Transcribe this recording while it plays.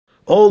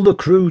All the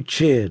crew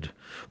cheered.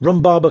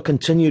 Rum Barber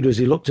continued as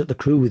he looked at the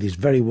crew with his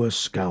very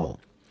worst scowl.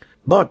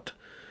 "But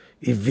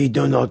if we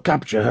do not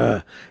capture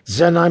her,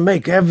 then I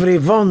make every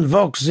one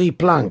walk the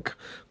plank,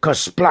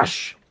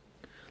 splash."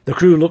 The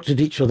crew looked at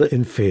each other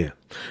in fear.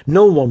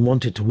 No one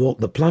wanted to walk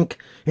the plank.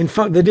 In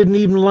fact, they didn't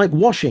even like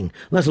washing,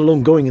 let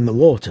alone going in the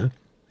water.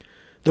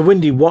 The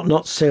windy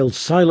whatnot sailed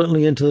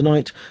silently into the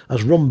night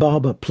as Rum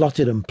Barber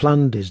plotted and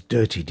planned his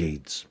dirty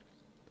deeds.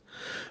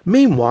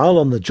 Meanwhile,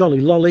 on the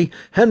Jolly Lolly,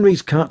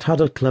 Henry's cat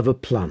had a clever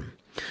plan.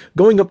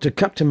 Going up to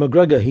Captain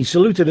MacGregor, he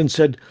saluted and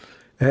said,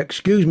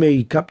 "Excuse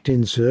me,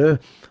 Captain, sir,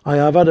 I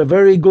have had a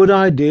very good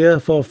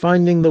idea for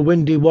finding the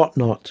windy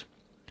whatnot."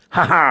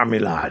 "Ha ha, me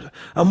lad,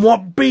 and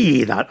what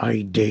be that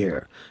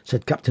idea?"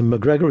 said Captain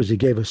MacGregor as he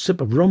gave a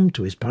sip of rum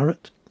to his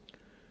parrot.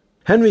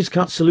 Henry's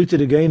cat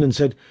saluted again and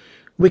said,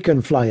 "We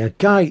can fly a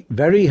kite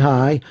very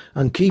high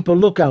and keep a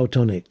lookout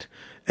on it.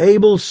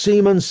 Able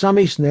seaman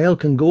Sammy Snail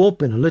can go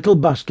up in a little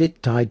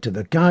basket tied to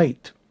the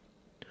kite."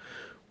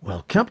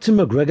 Well, Captain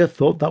MacGregor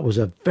thought that was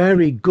a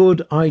very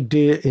good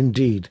idea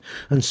indeed,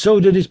 and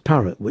so did his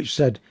parrot, which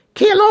said,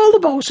 "Keel all the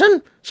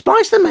bo'sun,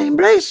 splice the main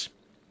brace."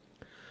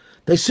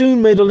 They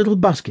soon made a little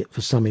basket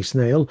for Sammy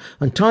Snail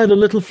and tied a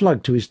little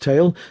flag to his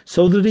tail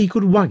so that he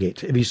could wag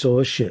it if he saw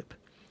a ship.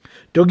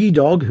 Duggy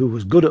Dog, who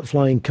was good at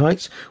flying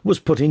kites, was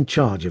put in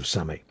charge of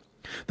Sammy.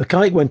 The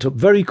kite went up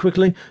very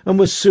quickly and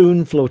was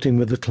soon floating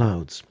with the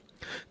clouds.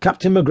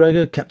 Captain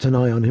MacGregor kept an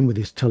eye on him with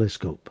his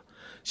telescope.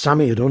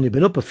 Sammy had only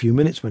been up a few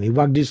minutes when he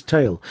wagged his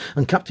tail,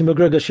 and Captain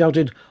MacGregor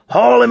shouted,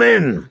 "Haul him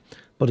in!"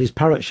 But his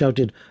parrot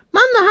shouted,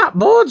 "Man the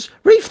hatboards,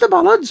 reef the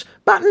bollards,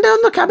 batten down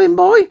the cabin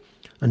boy,"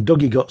 and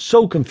Duggy got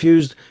so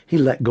confused he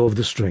let go of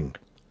the string.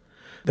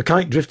 The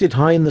kite drifted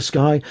high in the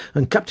sky,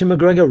 and Captain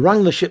MacGregor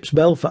rang the ship's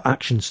bell for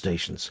action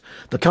stations.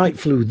 The kite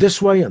flew this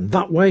way and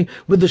that way,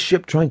 with the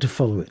ship trying to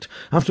follow it.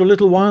 After a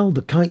little while,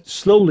 the kite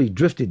slowly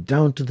drifted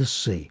down to the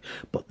sea.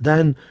 But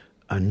then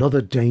another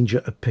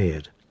danger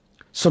appeared.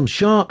 Some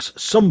sharks,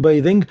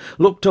 sunbathing,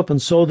 looked up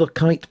and saw the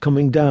kite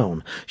coming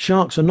down.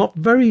 Sharks are not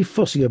very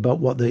fussy about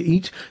what they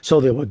eat, so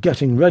they were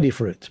getting ready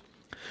for it.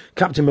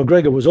 Captain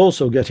MacGregor was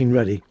also getting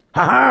ready.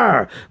 "Ha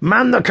ha!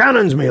 Man the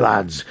cannons, me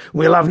lads!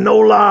 We'll have no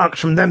larks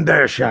from them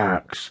there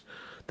sharks."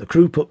 The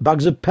crew put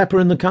bags of pepper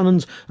in the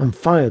cannons and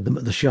fired them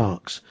at the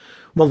sharks.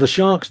 Well, the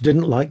sharks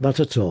didn't like that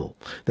at all.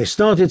 They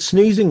started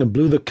sneezing and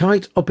blew the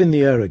kite up in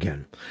the air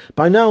again.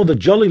 By now the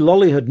Jolly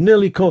Lolly had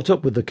nearly caught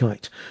up with the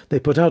kite. They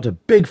put out a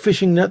big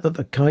fishing net that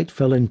the kite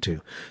fell into.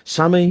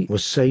 Sammy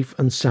was safe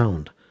and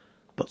sound.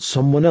 But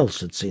someone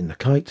else had seen the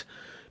kite.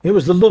 It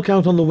was the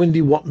lookout on the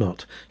windy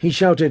whatnot. He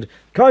shouted,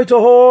 "Kite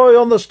ahoy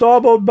on the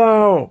starboard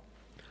bow!"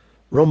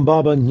 Rum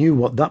Barber knew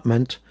what that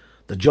meant.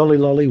 The Jolly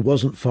Lolly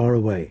wasn't far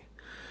away.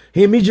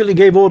 He immediately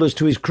gave orders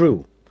to his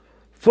crew.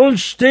 "Full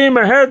steam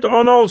ahead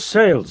on all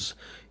sails.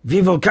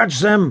 We will catch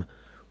them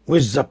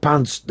with the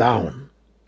pants down."